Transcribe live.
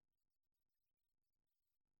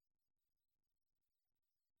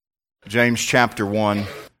James chapter 1. And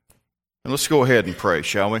let's go ahead and pray,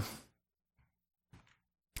 shall we?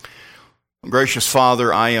 Gracious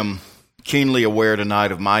Father, I am keenly aware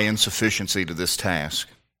tonight of my insufficiency to this task.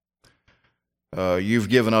 You've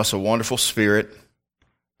given us a wonderful spirit.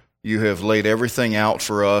 You have laid everything out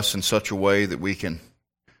for us in such a way that we can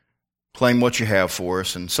claim what you have for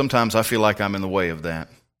us, and sometimes I feel like I'm in the way of that.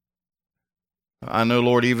 I know,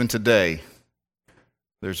 Lord, even today,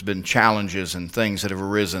 there's been challenges and things that have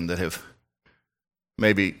arisen that have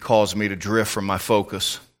maybe caused me to drift from my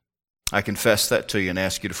focus. I confess that to you and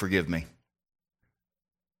ask you to forgive me.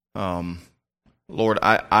 Lord,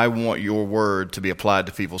 I want your word to be applied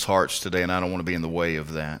to people's hearts today, and I don't want to be in the way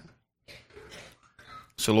of that.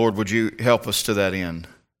 So, Lord, would you help us to that end?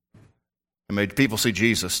 And may people see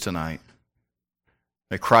Jesus tonight.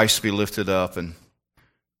 May Christ be lifted up. And,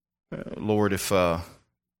 Lord, if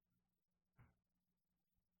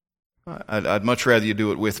I'd much rather you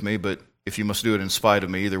do it with me, but if you must do it in spite of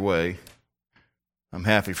me, either way, I'm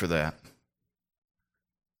happy for that.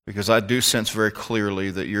 Because I do sense very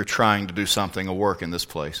clearly that you're trying to do something, a work in this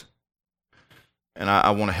place. And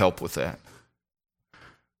I want to help with that.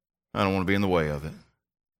 I don't want to be in the way of it.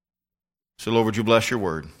 So, Lord, would you bless your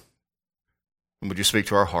word? And would you speak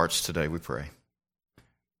to our hearts today, we pray.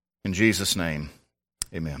 In Jesus' name,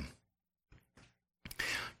 amen.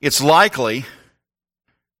 It's likely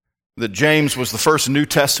that James was the first New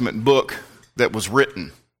Testament book that was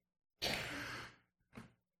written.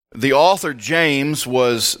 The author, James,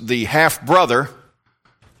 was the half-brother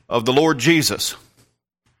of the Lord Jesus.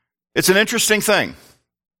 It's an interesting thing.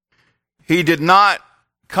 He did not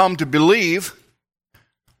come to believe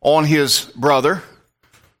on his brother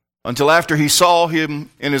until after he saw him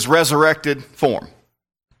in his resurrected form.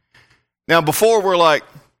 Now, before we're like,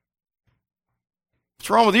 what's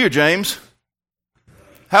wrong with you, James?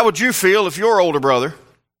 How would you feel if your older brother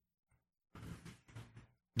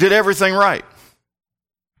did everything right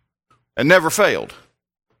and never failed?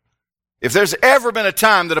 If there's ever been a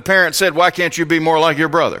time that a parent said, why can't you be more like your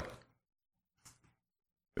brother?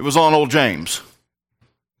 It was on old James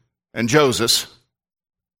and Joseph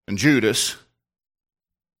and Judas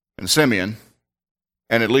and Simeon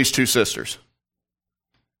and at least two sisters.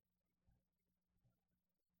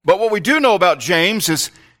 But what we do know about James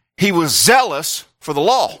is he was zealous for the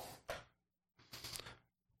law.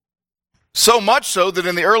 So much so that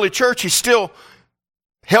in the early church he still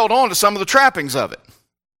held on to some of the trappings of it.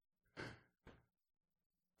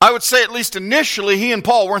 I would say at least initially he and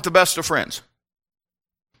Paul weren't the best of friends.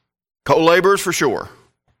 Co-laborers for sure.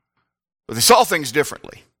 But they saw things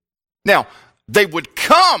differently. Now, they would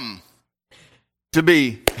come to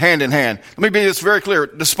be hand in hand. Let me be this very clear.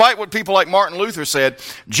 Despite what people like Martin Luther said,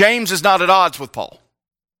 James is not at odds with Paul.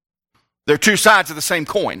 They're two sides of the same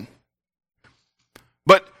coin.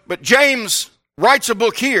 But James writes a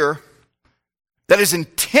book here that is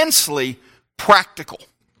intensely practical.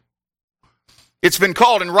 It's been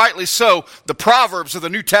called, and rightly so, the Proverbs of the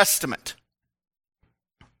New Testament.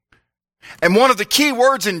 And one of the key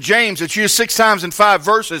words in James that's used 6 times in 5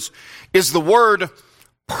 verses is the word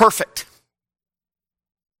perfect.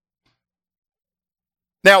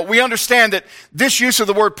 Now, we understand that this use of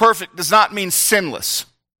the word perfect does not mean sinless.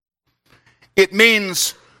 It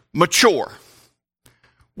means mature,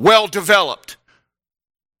 well-developed,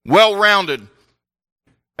 well-rounded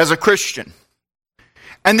as a Christian.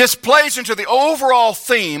 And this plays into the overall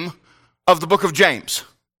theme of the book of James.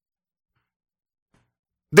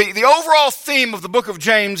 The overall theme of the book of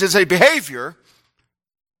James is a behavior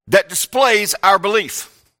that displays our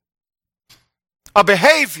belief. A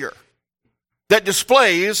behavior that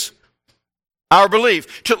displays our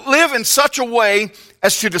belief. To live in such a way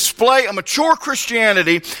as to display a mature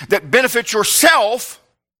Christianity that benefits yourself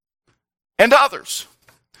and others.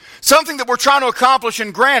 Something that we're trying to accomplish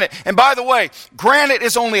in Granite. And by the way, Granite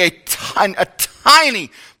is only a tiny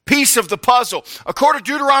piece of the puzzle. According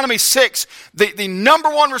to Deuteronomy 6, the number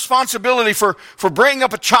one responsibility for bringing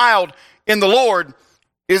up a child in the Lord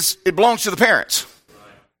is it belongs to the parents.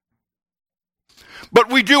 But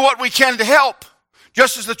we do what we can to help,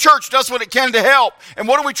 just as the church does what it can to help. And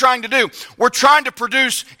what are we trying to do? We're trying to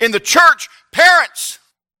produce in the church parents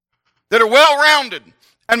that are well-rounded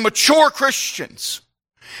and mature Christians.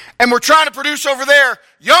 And we're trying to produce over there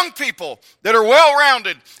young people that are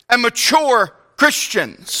well-rounded and mature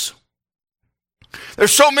Christians.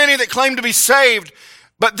 There's so many that claim to be saved,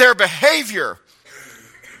 but their behavior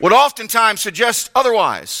would oftentimes suggest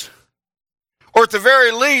otherwise. Or at the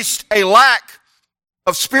very least, a lack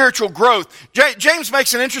of spiritual growth. James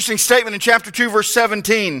makes an interesting statement in chapter 2, verse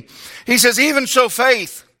 17. He says, even so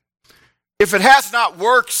faith, if it hath not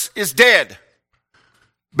works, is dead.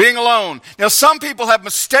 Being alone. Now, some people have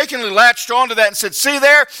mistakenly latched onto that and said, see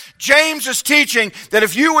there, James is teaching that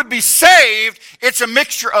if you would be saved, it's a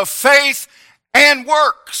mixture of faith and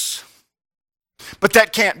works. But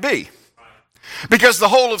that can't be. Because the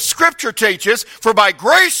whole of Scripture teaches, for by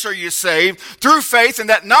grace are you saved, through faith, and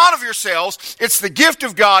that not of yourselves, it's the gift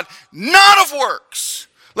of God, not of works,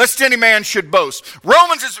 lest any man should boast.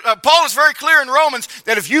 Paul is very clear in Romans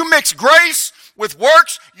that if you mix grace with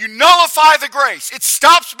works, you nullify the grace. It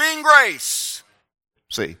stops being grace.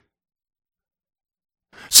 See?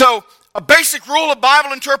 So, a basic rule of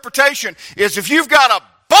Bible interpretation is if you've got a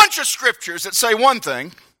bunch of scriptures that say one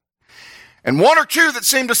thing, and one or two that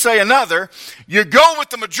seem to say another, you go with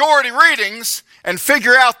the majority readings and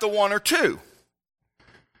figure out the one or two.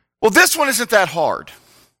 Well, this one isn't that hard.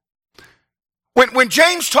 When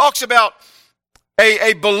James talks about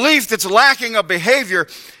a belief that's lacking a behavior,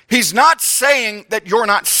 he's not saying that you're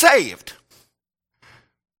not saved.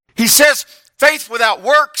 He says faith without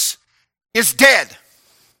works is dead.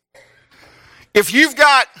 If you've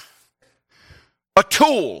got a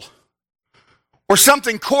tool or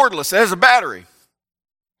something cordless that has a battery,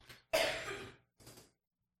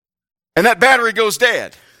 and that battery goes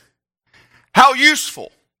dead, how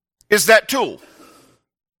useful is that tool?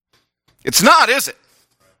 It's not, is it?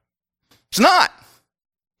 It's not.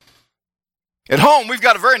 At home, we've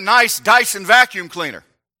got a very nice Dyson vacuum cleaner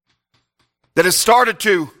that has started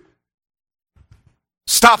to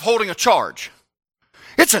stop holding a charge.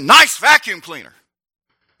 It's a nice vacuum cleaner.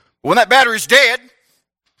 When that battery's dead,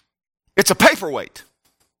 it's a paperweight.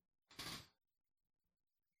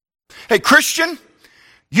 Hey, Christian,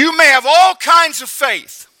 you may have all kinds of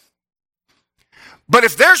faith, but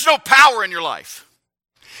if there's no power in your life,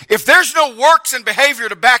 if there's no works and behavior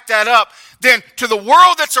to back that up, then to the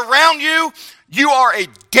world that's around you, you are a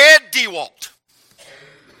dead DeWalt.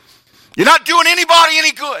 You're not doing anybody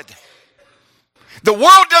any good. The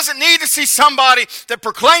world doesn't need to see somebody that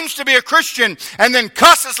proclaims to be a Christian and then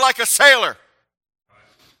cusses like a sailor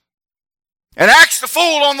and acts the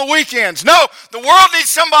fool on the weekends. No, the world needs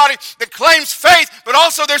somebody that claims faith, but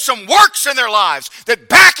also there's some works in their lives that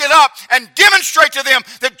back it up and demonstrate to them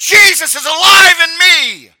that Jesus is alive in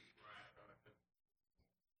me.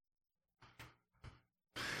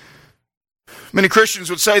 Many Christians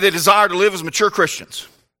would say they desire to live as mature Christians,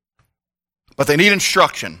 but they need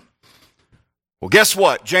instruction. Well, guess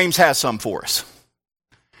what? James has some for us.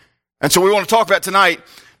 And so we want to talk about tonight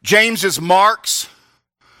James's marks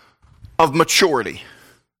of maturity.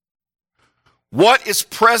 What is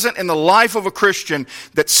present in the life of a Christian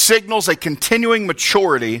that signals a continuing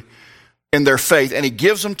maturity in their faith? And he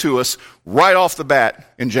gives them to us right off the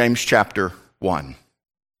bat in James chapter 1.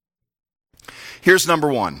 Here's number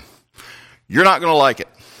 1. You're not going to like it,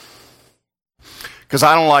 because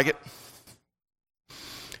I don't like it.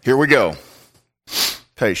 Here we go.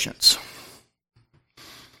 Patience.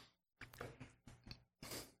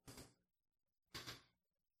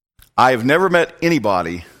 I have never met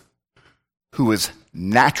anybody who is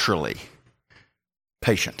naturally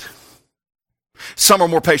patient. Some are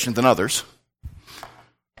more patient than others.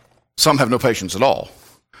 Some have no patience at all.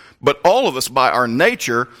 But all of us, by our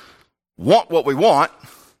nature, want what we want,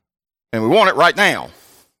 and we want it right now.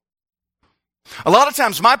 A lot of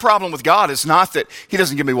times my problem with God is not that he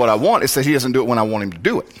doesn't give me what I want, it's that he doesn't do it when I want him to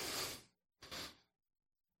do it.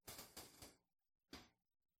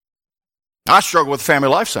 I struggle with Family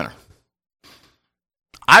Life Center.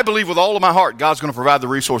 I believe with all of my heart God's going to provide the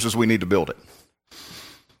resources we need to build it.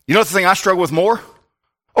 You know the thing I struggle with more?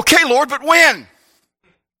 Okay, Lord, but when?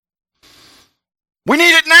 We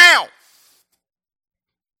need it now.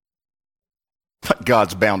 But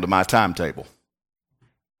God's bound to my timetable.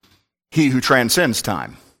 He who transcends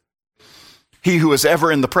time. He who is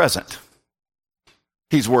ever in the present.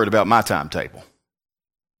 He's worried about my timetable.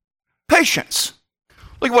 Patience.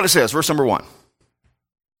 Look at what it says, verse number 1.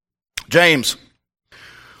 James,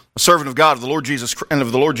 a servant of God of the Lord Jesus and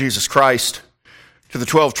of the Lord Jesus Christ, to the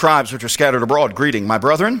 12 tribes which are scattered abroad, greeting. My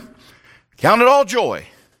brethren, count it all joy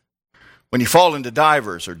when you fall into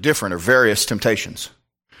divers or different or various temptations,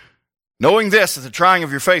 knowing this, that the trying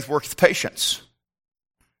of your faith worketh patience.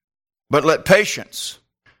 But let patience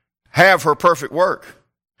have her perfect work,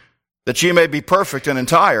 that ye may be perfect and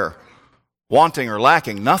entire, wanting or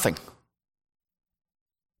lacking nothing.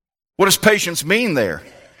 What does patience mean there?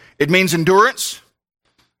 It means endurance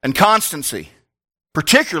and constancy,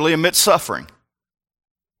 particularly amidst suffering.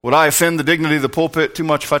 Would I offend the dignity of the pulpit too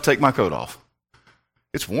much if I take my coat off?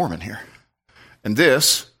 It's warm in here. And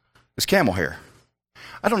this is camel hair.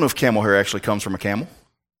 I don't know if camel hair actually comes from a camel,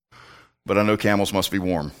 but I know camels must be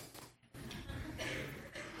warm.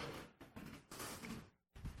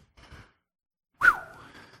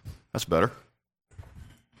 That's better.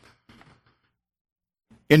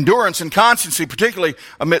 Endurance and constancy, particularly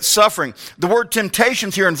amidst suffering. The word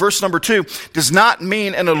temptations here in verse number 2 does not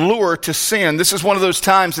mean an allure to sin. This is one of those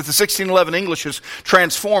times that the 1611 English has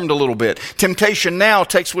transformed a little bit. Temptation now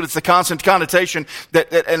takes with it the constant connotation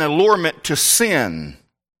that an allurement to sin.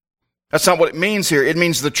 That's not what it means here. It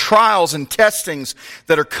means the trials and testings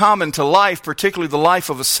that are common to life, particularly the life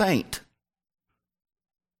of a saint.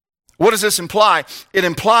 What does this imply? It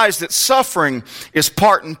implies that suffering is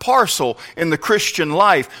part and parcel in the Christian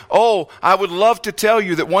life. Oh, I would love to tell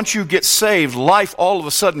you that once you get saved, life all of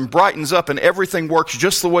a sudden brightens up and everything works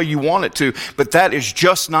just the way you want it to, but that is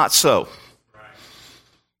just not so.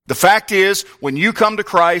 The fact is, when you come to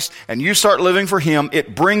Christ and you start living for Him,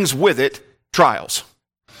 it brings with it trials.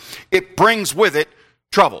 It brings with it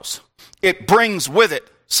troubles. It brings with it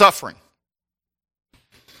suffering.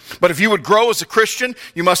 But if you would grow as a Christian,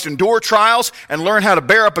 you must endure trials and learn how to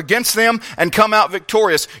bear up against them and come out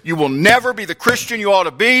victorious. You will never be the Christian you ought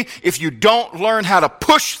to be if you don't learn how to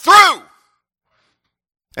push through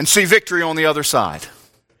and see victory on the other side.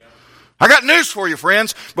 I got news for you,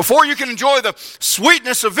 friends. Before you can enjoy the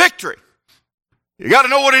sweetness of victory, you got to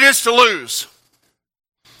know what it is to lose.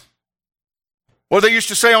 What they used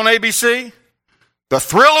to say on ABC? The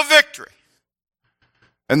thrill of victory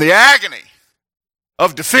and the agony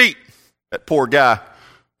of defeat. That poor guy,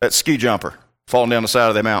 that ski jumper, falling down the side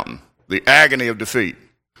of the mountain. The agony of defeat.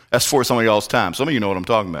 That's for some of y'all's time. Some of you know what I'm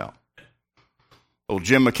talking about. Old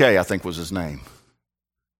Jim McKay, I think was his name.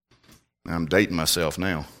 I'm dating myself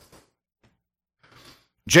now.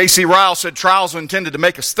 J.C. Ryle said trials are intended to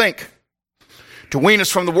make us think, to wean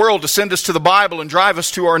us from the world, to send us to the Bible and drive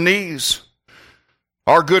us to our knees.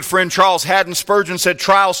 Our good friend Charles Haddon Spurgeon said,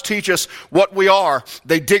 trials teach us what we are.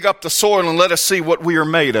 They dig up the soil and let us see what we are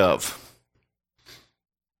made of.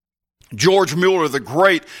 George Mueller, the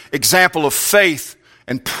great example of faith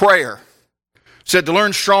and prayer, said to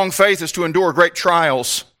learn strong faith is to endure great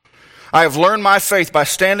trials. I have learned my faith by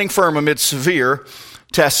standing firm amid severe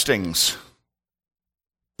testings.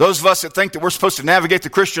 Those of us that think that we're supposed to navigate the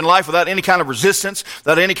Christian life without any kind of resistance,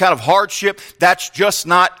 without any kind of hardship, that's just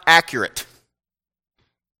not accurate.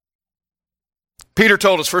 Peter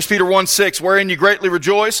told us, 1 Peter 1:6, wherein you greatly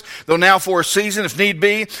rejoice, though now for a season, if need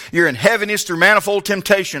be, you're in heaviness through manifold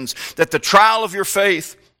temptations, that the trial of your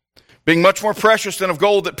faith, being much more precious than of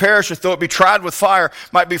gold that perisheth, though it be tried with fire,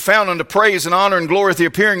 might be found unto praise and honor and glory at the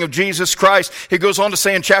appearing of Jesus Christ. He goes on to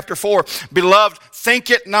say in chapter 4, beloved, think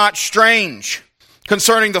it not strange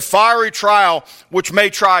concerning the fiery trial which may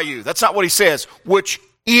try you. That's not what he says, which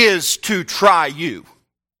is to try you.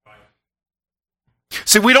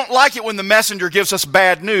 See, we don't like it when the messenger gives us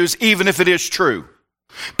bad news, even if it is true.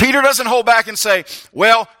 Peter doesn't hold back and say,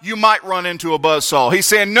 well, you might run into a buzzsaw. He's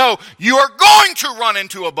saying, no, you are going to run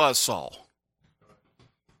into a buzzsaw.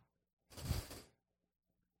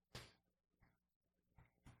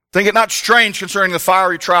 Think it not strange concerning the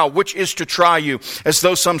fiery trial, which is to try you, as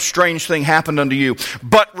though some strange thing happened unto you.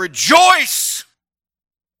 But rejoice.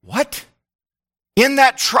 What? In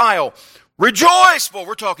that trial, rejoice. Boy,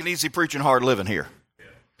 we're talking easy preaching, hard living here.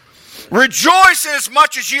 Rejoice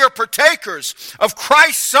inasmuch as ye are partakers of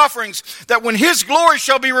Christ's sufferings, that when His glory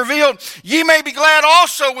shall be revealed, ye may be glad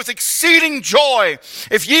also with exceeding joy.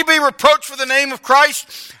 If ye be reproached for the name of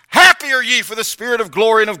Christ, happy are ye, for the Spirit of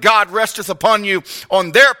glory and of God resteth upon you.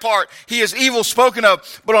 On their part He is evil spoken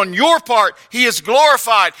of, but on your part He is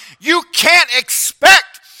glorified. You can't expect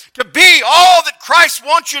to be all that Christ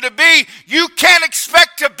wants you to be. You can't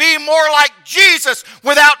expect to be more like Jesus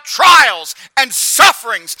without trials and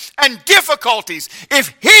sufferings and difficulties.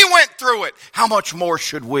 If He went through it, how much more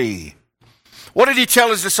should we? What did He tell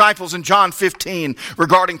His disciples in John 15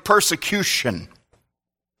 regarding persecution?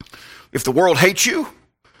 If the world hates you,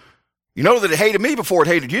 you know that it hated me before it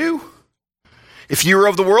hated you. If you were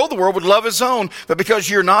of the world would love his own. But because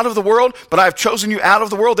you're not of the world, but I have chosen you out of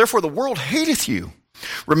the world, therefore the world hateth you.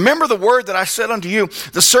 Remember the word that I said unto you,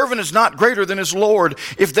 the servant is not greater than his Lord.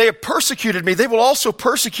 If they have persecuted me, they will also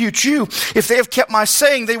persecute you. If they have kept my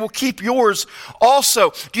saying, they will keep yours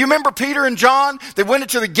also. Do you remember Peter and John? They went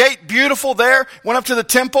into the gate beautiful there, went up to the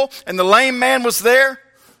temple, and the lame man was there,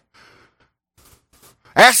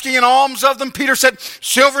 asking an alms of them. Peter said,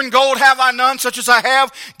 silver and gold have I none, such as I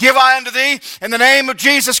have, give I unto thee. In the name of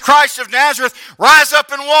Jesus Christ of Nazareth, rise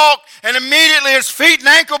up and walk. And immediately his feet and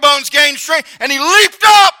ankle bones gained strength, and he leaped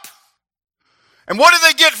up. And what did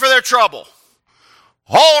they get for their trouble?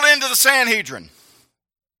 Hauled into the Sanhedrin.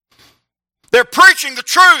 They're preaching the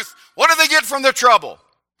truth. What do they get from their trouble?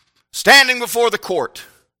 Standing before the court.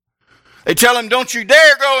 They tell him, don't you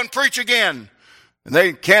dare go and preach again. And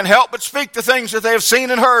they can't help but speak the things that they have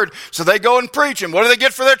seen and heard. So they go and preach. And what do they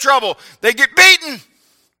get for their trouble? They get beaten.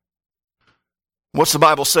 What's the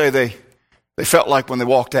Bible say they felt like when they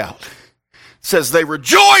walked out? It says they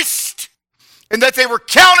rejoiced in that they were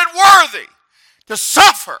counted worthy to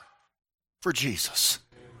suffer for Jesus.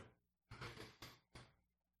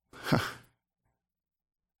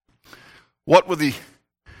 What would the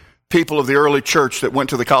people of the early church that went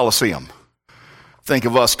to the Colosseum think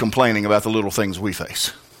of us complaining about the little things we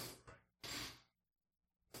face?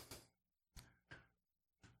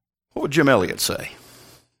 What would Jim Elliot say?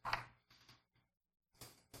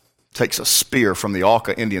 Takes a spear from the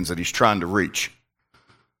Auca Indians that he's trying to reach.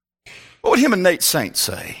 What would him and Nate Saint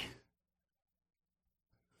say?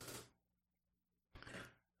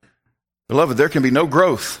 Beloved, there can be no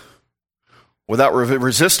growth without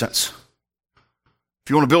resistance. If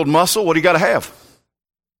you want to build muscle, what do you got to have?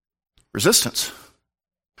 Resistance.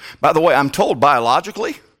 By the way, I'm told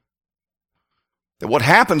biologically that what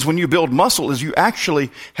happens when you build muscle is you actually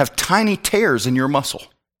have tiny tears in your muscle.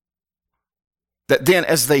 That then,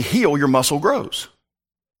 as they heal, your muscle grows.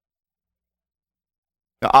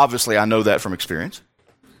 Now, obviously, I know that from experience.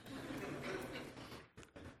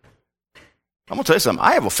 I'm going to tell you something.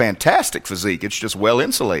 I have a fantastic physique. It's just well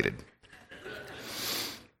insulated.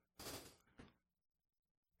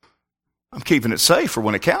 I'm keeping it safe for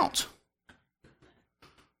when it counts.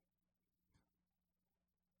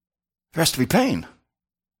 There has to be pain.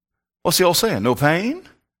 What's the old saying? No pain,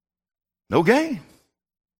 no gain.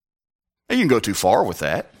 Now, you can go too far with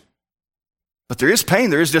that. But there is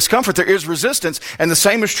pain, there is discomfort, there is resistance, and the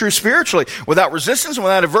same is true spiritually. Without resistance and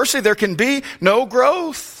without adversity, there can be no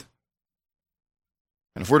growth.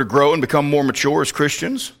 And if we're to grow and become more mature as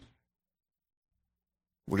Christians,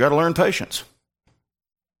 we got to learn patience.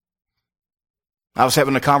 I was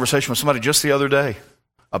having a conversation with somebody just the other day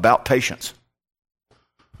about patience.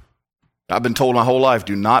 I've been told my whole life,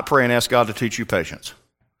 do not pray and ask God to teach you patience.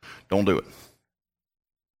 Don't do it.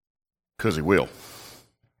 Because He will.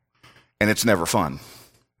 And it's never fun.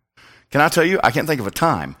 Can I tell you, I can't think of a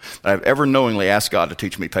time that I've ever knowingly asked God to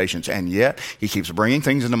teach me patience, and yet He keeps bringing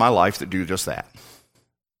things into my life that do just that.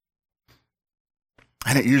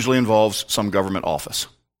 And it usually involves some government office.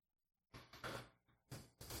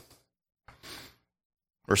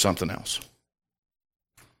 Or something else.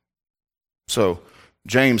 So,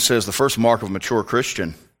 James says the first mark of a mature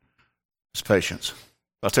Christian is patience.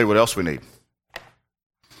 I'll tell you what else we need.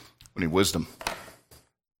 We need wisdom.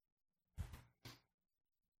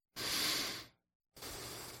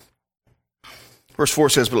 Verse 4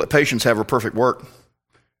 says, but let patience have her perfect work,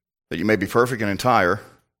 that you may be perfect and entire,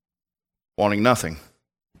 wanting nothing.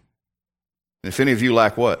 And if any of you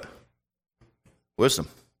lack what? Wisdom.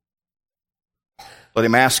 Let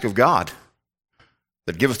him ask of God,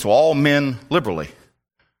 that giveth to all men liberally,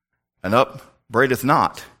 and upbraideth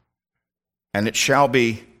not, and it shall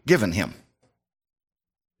be given him.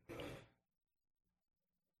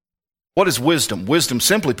 What is wisdom? Wisdom,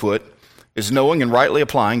 simply put, is knowing and rightly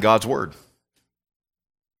applying God's word.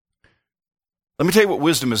 Let me tell you what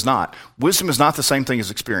wisdom is not. Wisdom is not the same thing as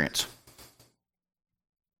experience.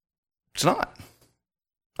 It's not.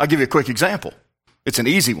 I'll give you a quick example. It's an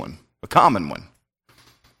easy one, a common one.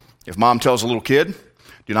 If mom tells a little kid,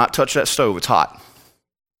 do not touch that stove, it's hot.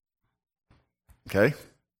 Okay?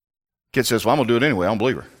 Kid says, well, I'm going to do it anyway, I don't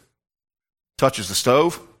believe her. Touches the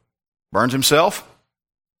stove, burns himself.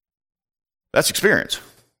 That's experience.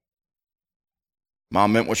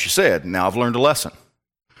 Mom meant what she said, now I've learned a lesson.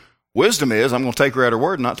 Wisdom is, I'm going to take her at her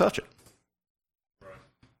word and not touch it.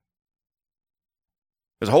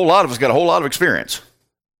 There's a whole lot of us got a whole lot of experience.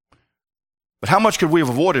 But how much could we have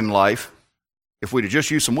avoided in life if we'd have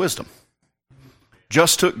just used some wisdom?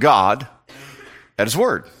 Just took God at His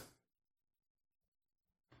word.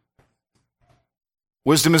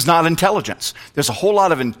 Wisdom is not intelligence. There's a whole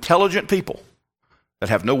lot of intelligent people that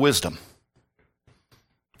have no wisdom.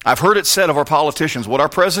 I've heard it said of our politicians, what our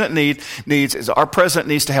president needs is our president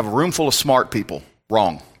needs to have a room full of smart people.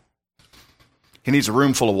 Wrong. He needs a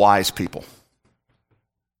room full of wise people.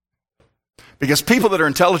 Because people that are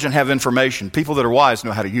intelligent have information. People that are wise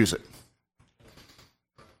know how to use it.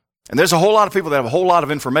 And there's a whole lot of people that have a whole lot of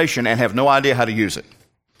information and have no idea how to use it.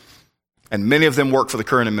 And many of them work for the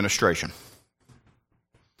current administration.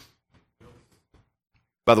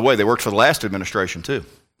 By the way, they worked for the last administration too.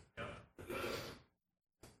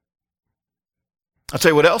 I'll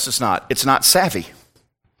tell you what else it's not. It's not savvy.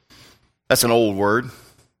 That's an old word.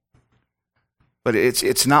 But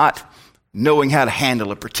it's not knowing how to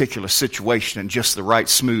handle a particular situation in just the right,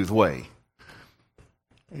 smooth way.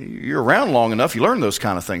 You're around long enough, you learn those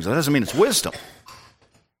kind of things. That doesn't mean it's wisdom.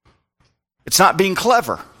 It's not being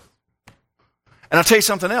clever. And I'll tell you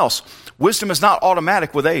something else. Wisdom is not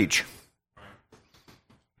automatic with age.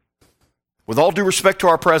 With all due respect to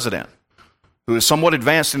our president, who is somewhat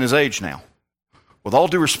advanced in his age now, with all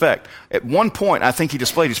due respect, at one point I think he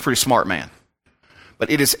displayed he's a pretty smart man.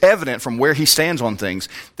 But it is evident from where he stands on things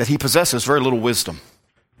that he possesses very little wisdom.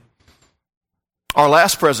 Our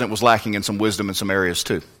last president was lacking in some wisdom in some areas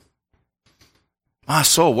too. My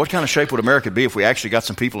soul, what kind of shape would America be if we actually got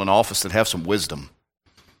some people in office that have some wisdom?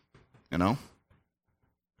 You know?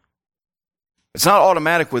 It's not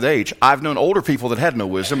automatic with age. I've known older people that had no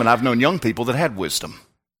wisdom, and I've known young people that had wisdom.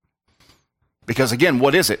 Because again,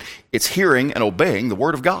 what is it? It's hearing and obeying the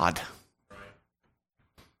Word of God.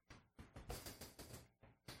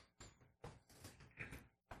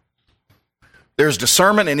 There's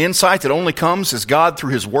discernment and insight that only comes as God,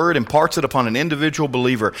 through His Word, imparts it upon an individual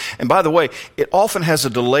believer. And by the way, it often has a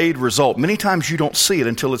delayed result. Many times you don't see it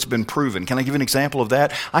until it's been proven. Can I give you an example of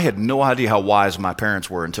that? I had no idea how wise my parents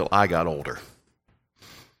were until I got older.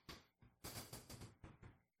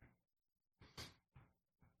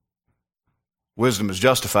 Wisdom is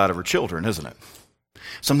justified of her children, isn't it?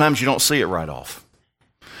 Sometimes you don't see it right off.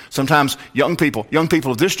 Sometimes young people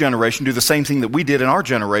of this generation do the same thing that we did in our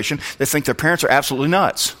generation. They think their parents are absolutely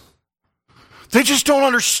nuts. They just don't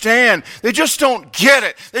understand. They just don't get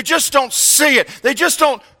it. They just don't see it. They just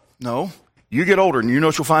don't. No, you get older and you know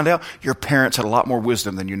what you'll find out? Your parents had a lot more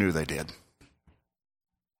wisdom than you knew they did.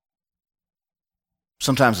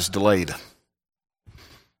 Sometimes it's delayed.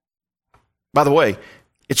 By the way,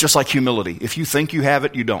 it's just like humility. If you think you have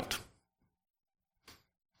it, you don't.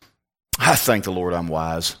 I thank the Lord I'm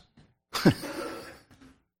wise.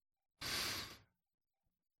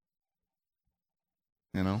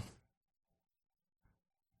 You know?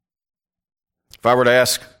 If I were to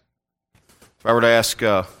ask,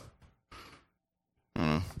 Brother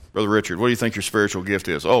Richard, what do you think your spiritual gift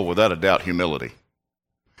is? Oh, without a doubt, humility.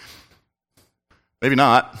 Maybe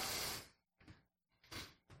not.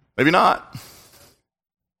 Maybe not.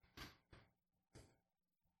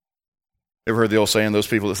 Ever heard the old saying, those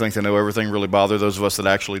people that think they know everything really bother those of us that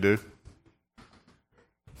actually do?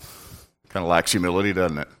 Kind of lacks humility,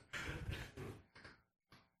 doesn't it?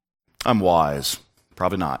 I'm wise.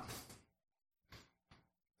 Probably not.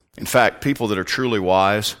 In fact, people that are truly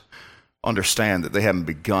wise understand that they haven't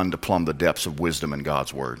begun to plumb the depths of wisdom in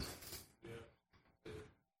God's Word.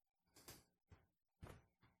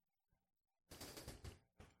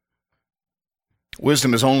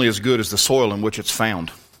 Wisdom is only as good as the soil in which it's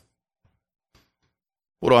found.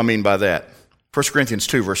 What do I mean by that? 1 Corinthians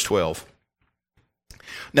 2, verse 12.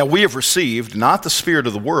 Now we have received not the spirit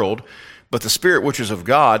of the world, but the Spirit which is of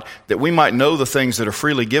God, that we might know the things that are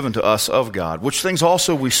freely given to us of God, which things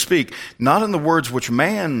also we speak, not in the words which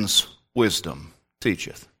man's wisdom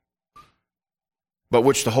teacheth, but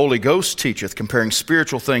which the Holy Ghost teacheth, comparing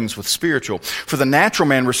spiritual things with spiritual. For the natural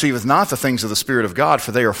man receiveth not the things of the Spirit of God,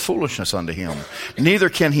 for they are foolishness unto him. Neither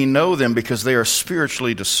can he know them, because they are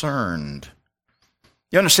spiritually discerned.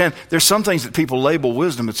 You understand, there's some things that people label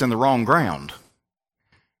wisdom that's in the wrong ground.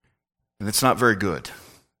 And it's not very good.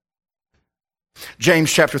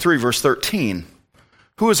 James chapter 3, verse 13.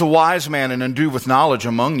 Who is a wise man and endued with knowledge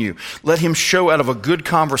among you? Let him show out of a good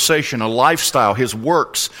conversation, a lifestyle, his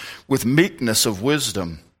works with meekness of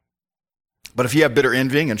wisdom. But if ye have bitter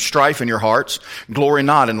envying and strife in your hearts, glory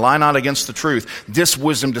not and lie not against the truth. This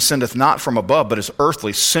wisdom descendeth not from above, but is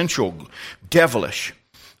earthly, sensual, devilish.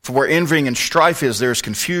 For where envying and strife is, there is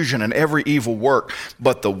confusion and every evil work.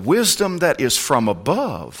 But the wisdom that is from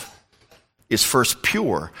above is first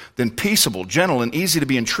pure, then peaceable, gentle, and easy to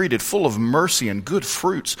be entreated, full of mercy and good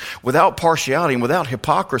fruits, without partiality and without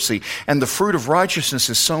hypocrisy. And the fruit of righteousness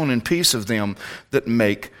is sown in peace of them that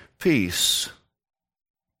make peace.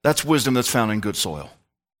 That's wisdom that's found in good soil.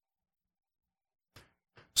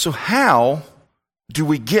 So how do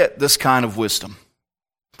we get this kind of wisdom?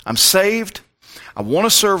 I'm saved, I want to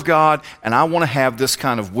serve God, and I want to have this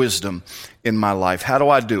kind of wisdom in my life. How do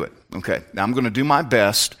I do it? Okay, now I'm going to do my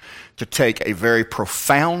best to take a very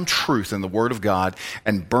profound truth in the Word of God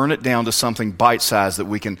and burn it down to something bite-sized that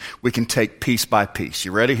we can take piece by piece.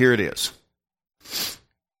 You ready? Here it is.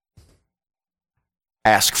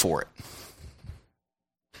 Ask for it.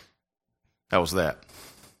 How was that?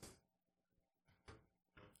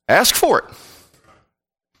 Ask for it.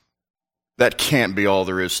 That can't be all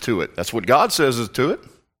there is to it. That's what God says is to it.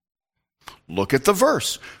 Look at the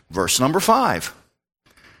verse. Verse number 5.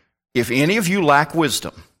 If any of you lack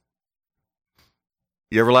wisdom.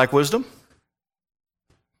 You ever lack wisdom?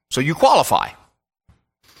 So you qualify.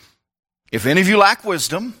 If any of you lack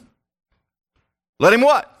wisdom, let him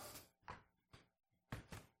what?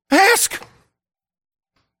 Ask.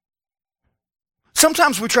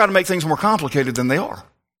 Sometimes we try to make things more complicated than they are.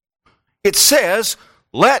 It says,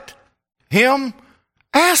 let him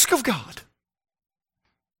ask of God,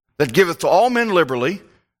 that giveth to all men liberally,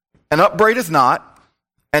 and upbraideth not,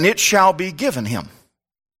 and it shall be given him.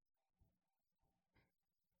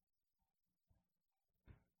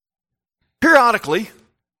 Periodically,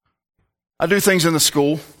 I do things in the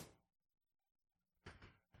school.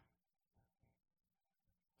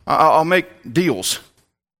 I'll make deals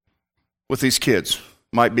with these kids.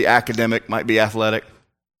 Might be academic, might be athletic.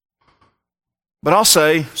 But I'll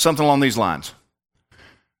say something along these lines.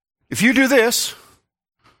 If you do this,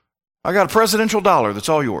 I got a presidential dollar that's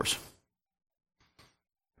all yours.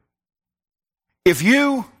 If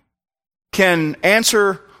you can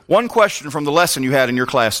answer one question from the lesson you had in your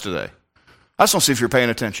class today, I just want to see if you're paying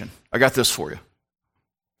attention. I got this for you.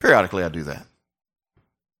 Periodically, I do that.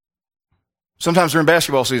 Sometimes during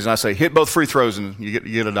basketball season, I say, hit both free throws and you get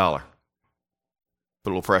 $1. Put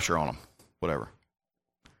a little pressure on them, whatever.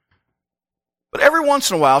 But every once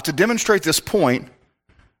in a while, to demonstrate this point,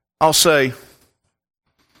 I'll say,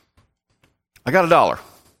 I got $1.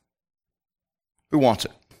 Who wants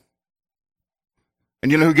it?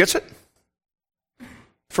 And you know who gets it?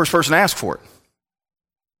 First person to ask for it.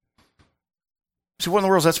 See, what in the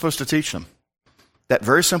world is that supposed to teach them? That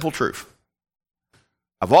very simple truth.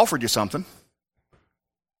 I've offered you something.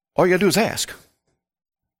 All you got to do is ask.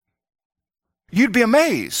 You'd be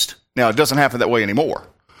amazed. Now, it doesn't happen that way anymore.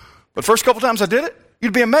 But first couple times I did it,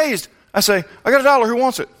 you'd be amazed. I say, I got $1. Who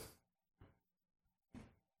wants it?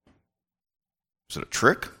 Is it a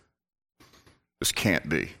trick? This can't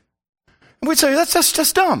be. And we'd say, that's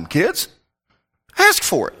just dumb, kids. Ask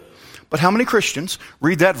for it. But how many Christians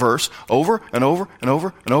read that verse over and over and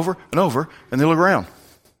over and over and over, and they look around?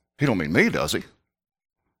 He don't mean me, does he?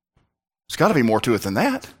 There's got to be more to it than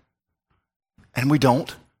that. And we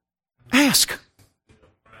don't ask.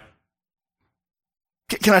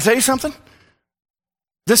 Can I tell you something?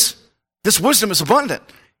 This wisdom is abundant.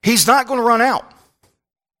 He's not going to run out.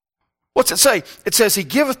 What's it say? It says, he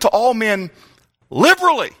giveth to all men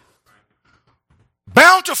liberally,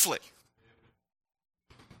 bountifully.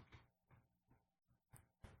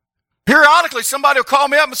 Periodically, somebody will call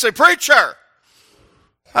me up and say, preacher,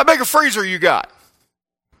 how big a freezer you got?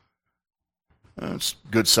 It's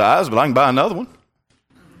good size, but I can buy another one.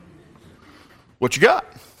 What you got?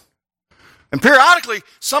 And periodically,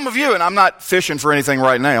 some of you, and I'm not fishing for anything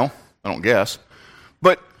right now, I don't guess,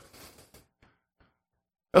 but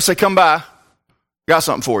they'll say, come by, got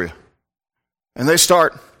something for you. And they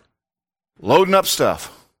start loading up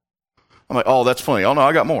stuff. I'm like, oh, that's plenty. Oh, no,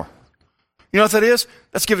 I got more. You know what that is?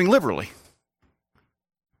 That's giving liberally.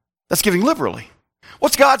 That's giving liberally.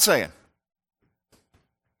 What's God saying?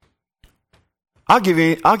 I'll give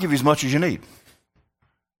you as much as you need.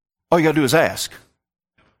 All you got to do is ask.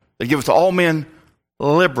 They give it to all men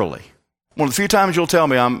liberally. One of the few times you'll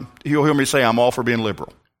hear me say I'm all for being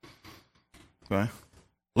liberal. Okay?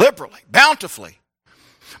 Liberally, bountifully.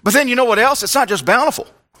 But then you know what else? It's not just bountiful.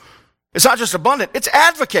 It's not just abundant. It's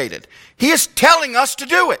advocated. He is telling us to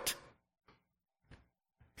do it.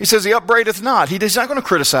 He says he upbraideth not. He's not going to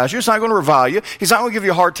criticize you. He's not going to revile you. He's not going to give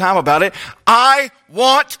you a hard time about it. I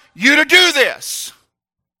want you to do this.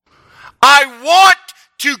 I want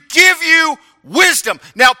to give you wisdom.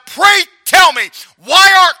 Now pray tell me, why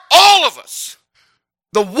aren't all of us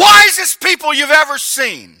the wisest people you've ever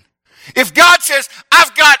seen? If God says,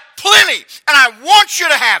 I've got plenty and I want you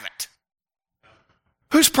to have it.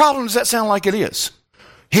 Whose problem does that sound like it is?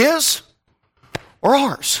 His or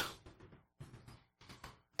ours?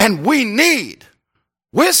 And we need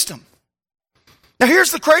wisdom. Now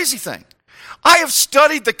here's the crazy thing. I have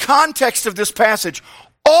studied the context of this passage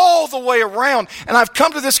all the way around, and I've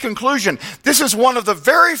come to this conclusion. This is one of the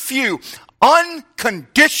very few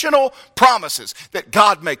unconditional promises that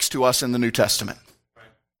God makes to us in the New Testament.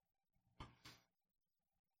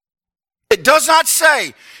 It does not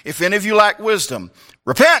say, if any of you lack wisdom,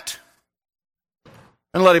 repent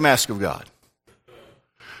and let him ask of God.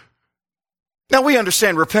 Now, we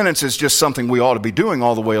understand repentance is just something we ought to be doing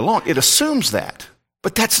all the way along. It assumes that.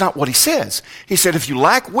 But that's not what he says. He said, if you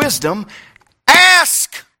lack wisdom,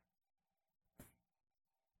 ask.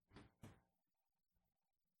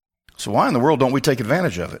 So why in the world don't we take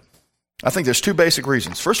advantage of it? I think there's two basic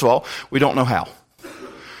reasons. First of all, we don't know how.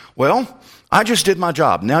 Well, I just did my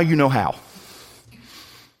job. Now you know how.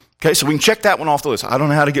 Okay, so we can check that one off the list. I don't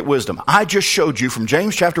know how to get wisdom. I just showed you from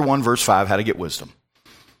James chapter 1, verse 5, how to get wisdom.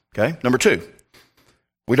 Okay, number two,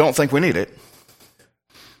 we don't think we need it,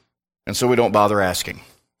 and so we don't bother asking.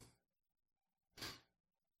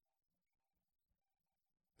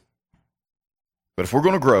 But if we're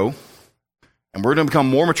going to grow and we're going to become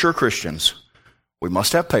more mature Christians, we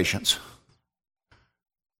must have patience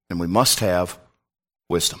and we must have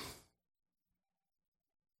wisdom.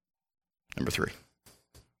 Number 3.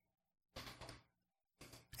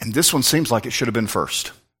 And this one seems like it should have been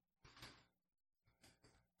first.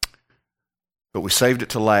 But we saved it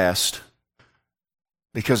to last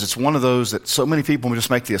because it's one of those that so many people just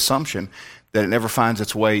make the assumption that it never finds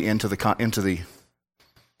its way into the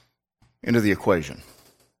equation.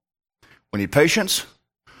 We need patience.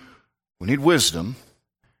 We need wisdom.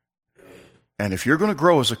 And if you're going to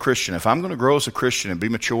grow as a Christian, if I'm going to grow as a Christian and be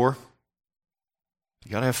mature,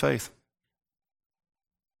 you got to have faith.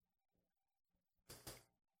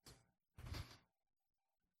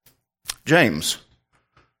 James,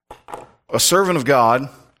 a servant of God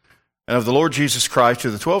and of the Lord Jesus Christ,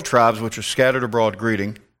 to the 12 tribes which are scattered abroad,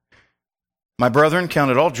 greeting. My brethren,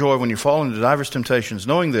 count it all joy when you fall into diverse temptations,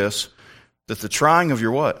 knowing this, that the trying of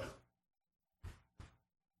your what?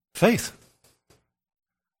 Faith.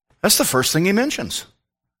 That's the first thing he mentions.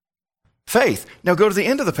 Faith. Now go to the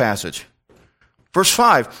end of the passage. Verse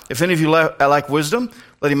 5, if any of you lack wisdom,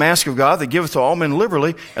 let him ask of God that giveth to all men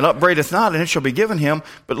liberally, and upbraideth not, and it shall be given him.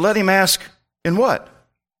 But let him ask in what?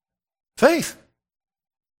 Faith.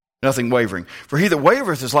 Nothing wavering. For he that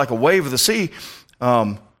wavereth is like a wave of the sea,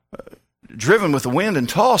 driven with the wind and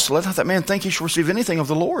tossed. Let not that man think he shall receive anything of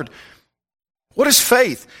the Lord. What is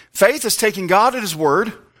faith? Faith is taking God at his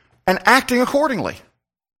word and acting accordingly.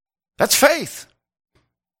 That's faith.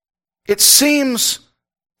 It seems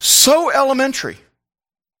so elementary.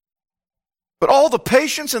 But all the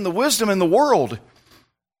patience and the wisdom in the world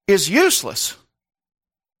is useless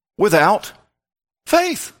without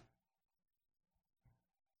faith.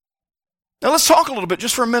 Now let's talk a little bit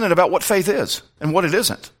just for a minute about what faith is and what it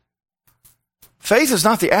isn't. Faith is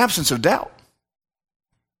not the absence of doubt.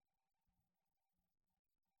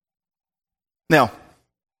 Now,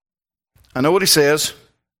 I know what he says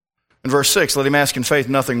in verse 6, let him ask in faith,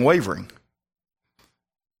 nothing wavering.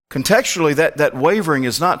 Contextually, that wavering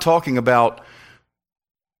is not talking about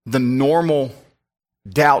the normal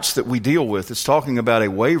doubts that we deal with. It's talking about a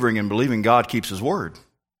wavering in believing God keeps his word.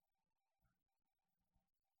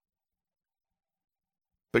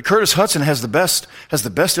 But Curtis Hudson has the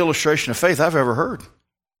best illustration of faith I've ever heard.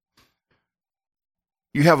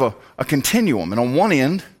 You have a continuum, and on one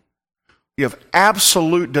end, you have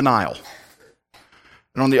absolute denial.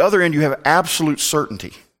 And on the other end, you have absolute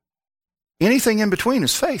certainty. Anything in between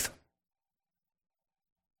is faith.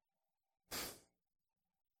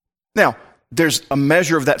 Now, there's a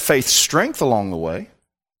measure of that faith strength along the way.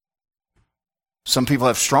 Some people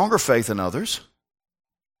have stronger faith than others.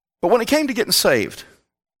 But when it came to getting saved,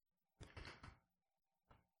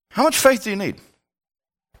 how much faith do you need?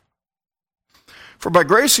 For by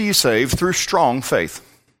grace are you saved through strong faith.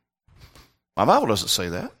 My Bible doesn't say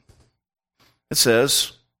that. It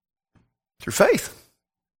says through faith.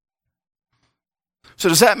 So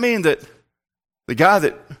does that mean that the guy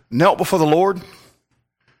that knelt before the Lord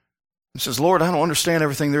and says, Lord, I don't understand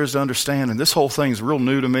everything there is to understand, and this whole thing is real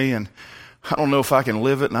new to me, and I don't know if I can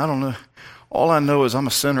live it, and I don't know. All I know is I'm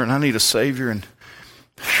a sinner, and I need a Savior, and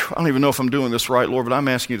I don't even know if I'm doing this right, Lord, but I'm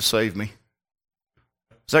asking you to save me.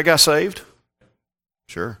 Is that guy saved?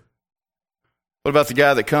 Sure. What about the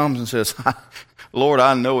guy that comes and says, Lord,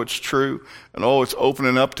 I know it's true, and oh, it's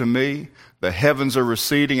opening up to me. The heavens are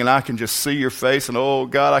receding, and I can just see your face, and oh,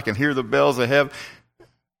 God, I can hear the bells of heaven.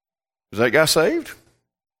 Is that guy saved?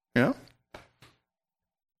 Yeah. But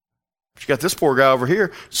you got this poor guy over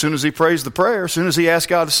here. As soon as he prays the prayer, as soon as he asks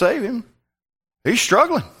God to save him, he's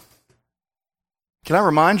struggling. Can I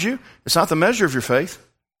remind you, it's not the measure of your faith.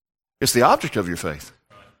 It's the object of your faith.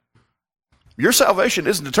 Your salvation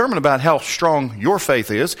isn't determined about how strong your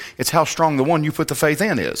faith is. It's how strong the one you put the faith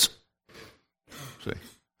in is. See,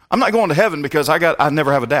 I'm not going to heaven because I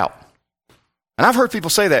never have a doubt. And I've heard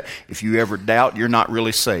people say that. If you ever doubt, you're not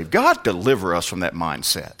really saved. God deliver us from that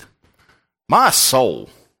mindset. My soul.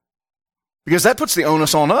 Because that puts the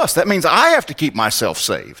onus on us. That means I have to keep myself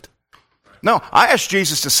saved. No, I asked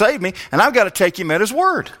Jesus to save me, and I've got to take him at his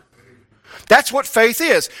word. That's what faith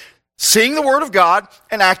is. Seeing the word of God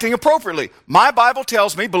and acting appropriately. My Bible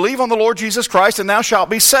tells me, believe on the Lord Jesus Christ and thou shalt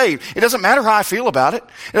be saved. It doesn't matter how I feel about it.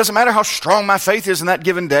 It doesn't matter how strong my faith is in that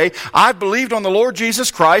given day. I believed on the Lord Jesus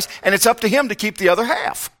Christ, and it's up to him to keep the other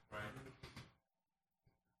half.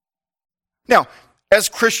 Now, as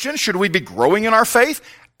Christians, should we be growing in our faith?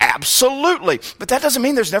 Absolutely. But that doesn't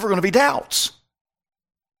mean there's never going to be doubts.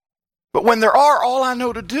 But when there are, all I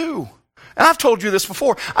know to do. And I've told you this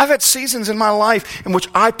before. I've had seasons in my life in which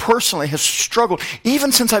I personally have struggled.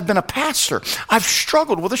 Even since I've been a pastor, I've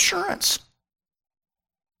struggled with assurance.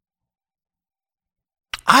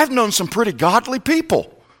 I've known some pretty godly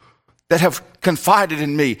people that have confided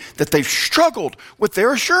in me that they've struggled with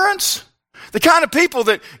their assurance. The kind of people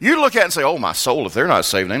that you look at and say, oh, my soul, if they're not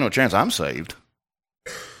saved, there ain't no chance I'm saved.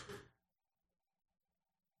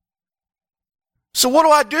 So what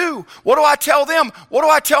do I do? What do I tell them? What do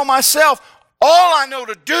I tell myself? All I know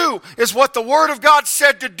to do is what the Word of God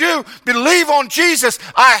said to do. Believe on Jesus.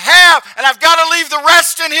 I have, and I've got to leave the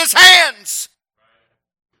rest in His hands.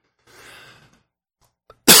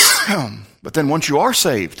 But then once you are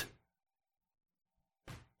saved,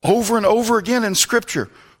 over and over again in Scripture,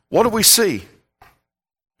 what do we see?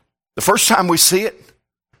 The first time we see it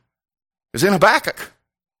is in Habakkuk.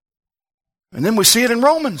 And then we see it in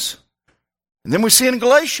Romans. And then we see it in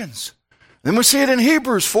Galatians. And then we see it in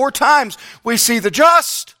Hebrews 4 times. We see the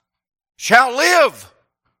just shall live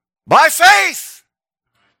by faith.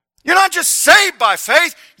 You're not just saved by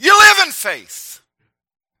faith, you live in faith.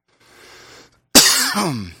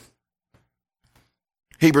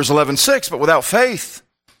 Hebrews 11:6, but without faith,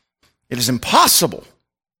 it is impossible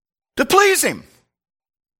to please Him.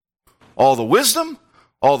 All the wisdom,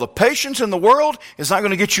 all the patience in the world is not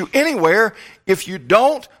going to get you anywhere if you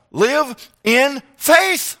don't live in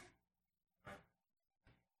faith.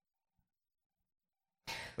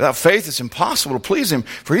 Without faith, it's impossible to please Him.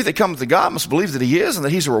 For he that cometh to God must believe that He is, and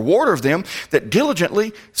that He's a rewarder of them that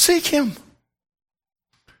diligently seek Him.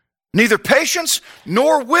 Neither patience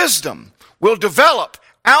nor wisdom will develop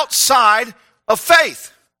outside of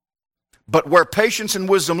faith. But where patience and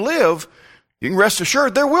wisdom live, you can rest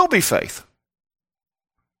assured there will be faith.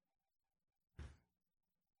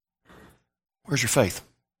 Where's your faith?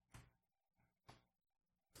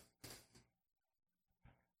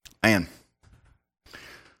 Man,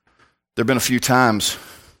 there have been a few times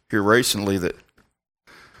here recently that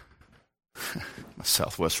my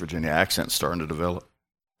Southwest Virginia accent's starting to develop.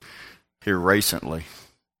 Here recently.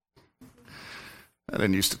 I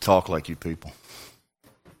didn't used to talk like you people.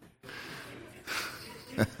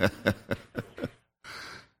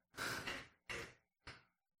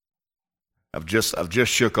 I've just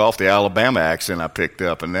shook off the Alabama accent I picked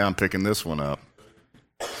up, and now I'm picking this one up.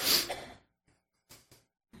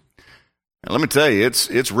 And let me tell you,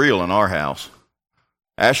 it's real in our house.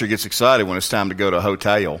 Asher gets excited when it's time to go to a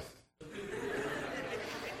hotel.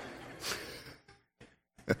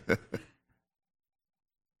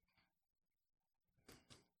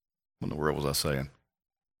 What in the world was I saying?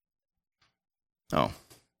 Oh,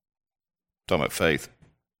 talking about faith.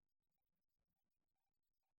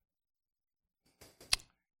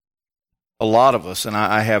 A lot of us, and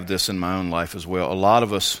I have this in my own life as well, a lot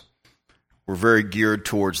of us were very geared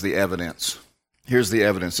towards the evidence. Here's the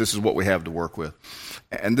evidence. This is what we have to work with.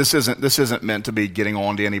 And this isn't meant to be getting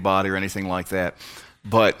on to anybody or anything like that.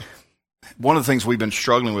 But one of the things we've been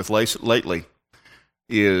struggling with lately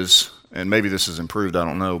is, and maybe this has improved, I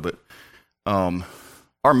don't know, but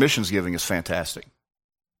our missions giving is fantastic.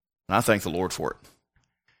 And I thank the Lord for it.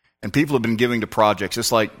 And people have been giving to projects.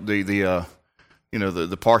 It's like the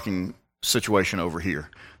parking situation over here.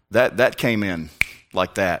 That came in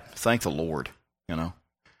like that. Thank the Lord,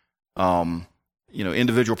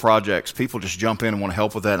 individual projects, people just jump in and want to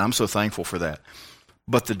help with that, and I'm so thankful for that.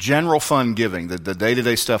 But the general fund giving, the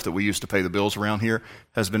day-to-day stuff that we used to pay the bills around here,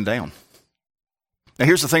 has been down. Now,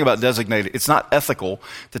 here's the thing about designated. It's not ethical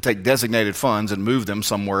to take designated funds and move them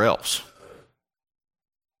somewhere else.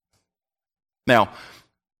 Now,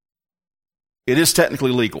 it is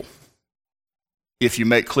technically legal if you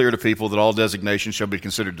make clear to people that all designations shall be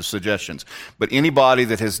considered as suggestions. But anybody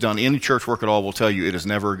that has done any church work at all will tell you it is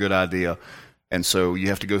never a good idea. And so you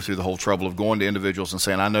have to go through the whole trouble of going to individuals and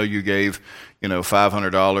saying, I know you gave,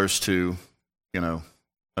 $500 to,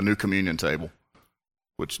 a new communion table,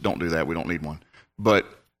 which don't do that. We don't need one. But,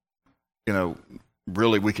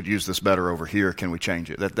 really we could use this better over here. Can we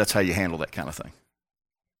change it? That's how you handle that kind of thing.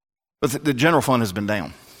 But the general fund has been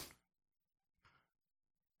down.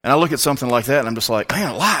 And I look at something like that and I'm just like,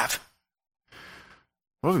 man alive,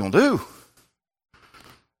 what are we going to do?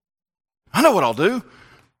 I know what I'll do.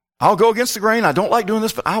 I'll go against the grain. I don't like doing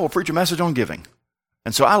this, but I will preach a message on giving.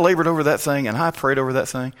 And so I labored over that thing and I prayed over that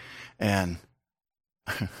thing and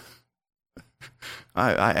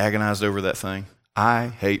I agonized over that thing. I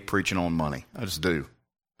hate preaching on money. I just do.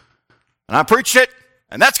 And I preached it,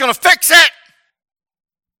 and that's going to fix it.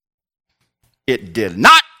 It did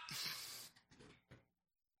not.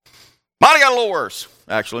 Might have got a little worse,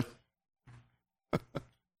 actually.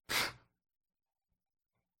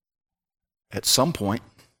 At some point,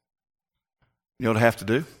 you know what I have to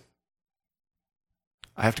do?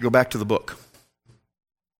 I have to go back to the book.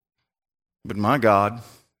 But my God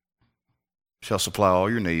shall supply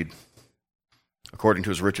all your need according to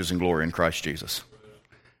his riches and glory in Christ Jesus.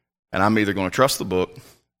 And I'm either going to trust the book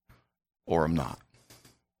or I'm not.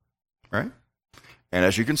 Right? And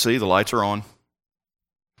as you can see, the lights are on.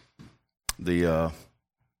 I'm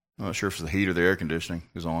not sure if it's the heat or the air conditioning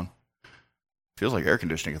is on. Feels like air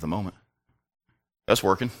conditioning at the moment. That's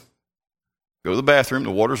working. Go to the bathroom,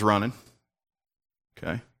 the water's running.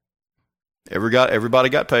 Okay. Everybody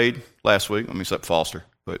got paid last week. I mean, except Foster,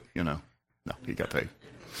 but no, he got paid.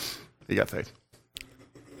 He got paid.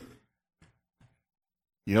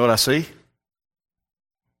 You know what I see?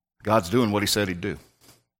 God's doing what he said he'd do.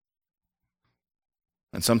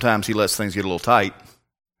 And sometimes he lets things get a little tight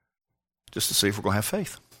just to see if we're going to have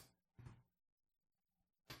faith.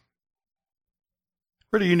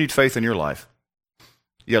 Where do you need faith in your life?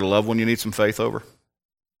 You got a loved one you need some faith over?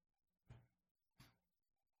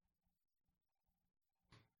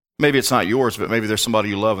 Maybe it's not yours, but maybe there's somebody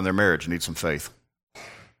you love in their marriage and need some faith.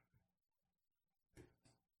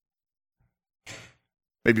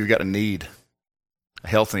 Maybe you've got a need, a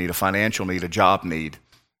health need, a financial need, a job need.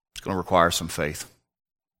 It's going to require some faith.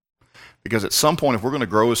 Because at some point, if we're going to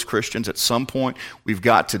grow as Christians, at some point, we've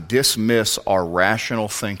got to dismiss our rational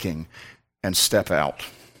thinking and step out,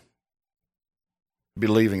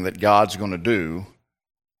 believing that God's going to do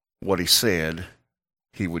what he said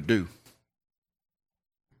he would do.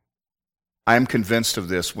 I am convinced of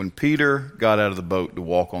this. When Peter got out of the boat to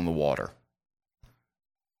walk on the water,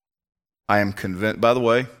 I am convinced, by the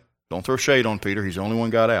way, don't throw shade on Peter. He's the only one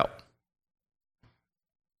got out.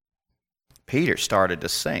 Peter started to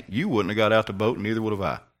sink. You wouldn't have got out the boat, and neither would have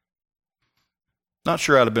I. Not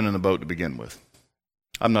sure I'd have been in the boat to begin with.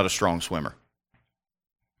 I'm not a strong swimmer.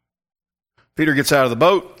 Peter gets out of the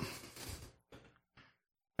boat,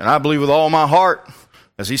 and I believe with all my heart,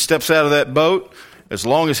 as he steps out of that boat, as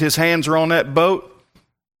long as his hands are on that boat,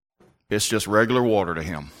 it's just regular water to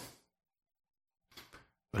him.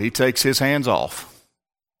 But he takes his hands off,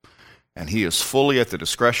 and he is fully at the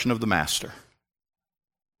discretion of the master.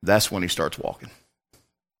 That's when he starts walking.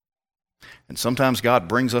 And sometimes God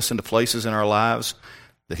brings us into places in our lives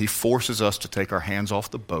that he forces us to take our hands off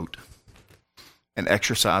the boat and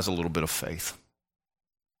exercise a little bit of faith.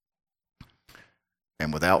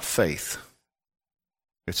 And without faith,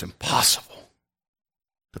 it's impossible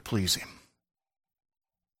to please him.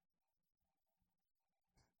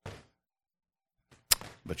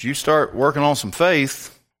 But you start working on some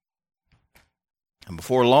faith, and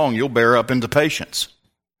before long, you'll bear up into patience.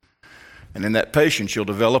 And in that patience, you'll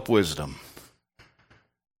develop wisdom.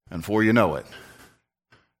 And before you know it,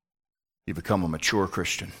 you become a mature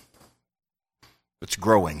Christian that's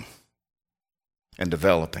growing and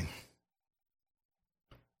developing.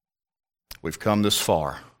 We've come this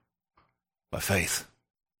far by faith.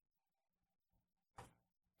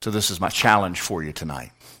 So this is my challenge for you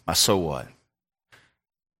tonight. My so what?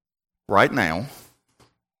 Right now,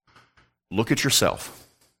 look at yourself.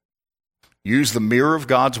 Use the mirror of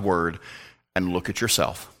God's word and look at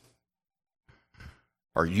yourself.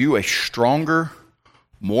 Are you a stronger,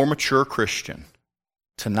 more mature Christian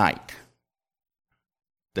tonight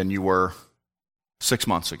than you were 6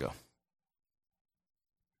 months ago?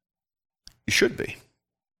 You should be.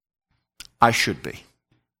 I should be.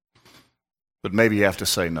 But maybe you have to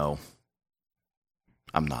say, no,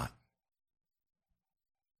 I'm not.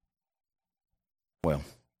 Well,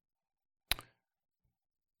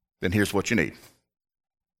 then here's what you need.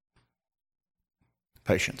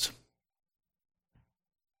 Patience.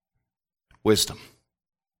 Wisdom.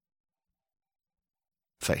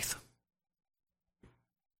 Faith.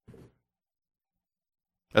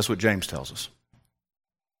 That's what James tells us.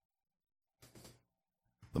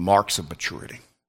 The marks of maturity.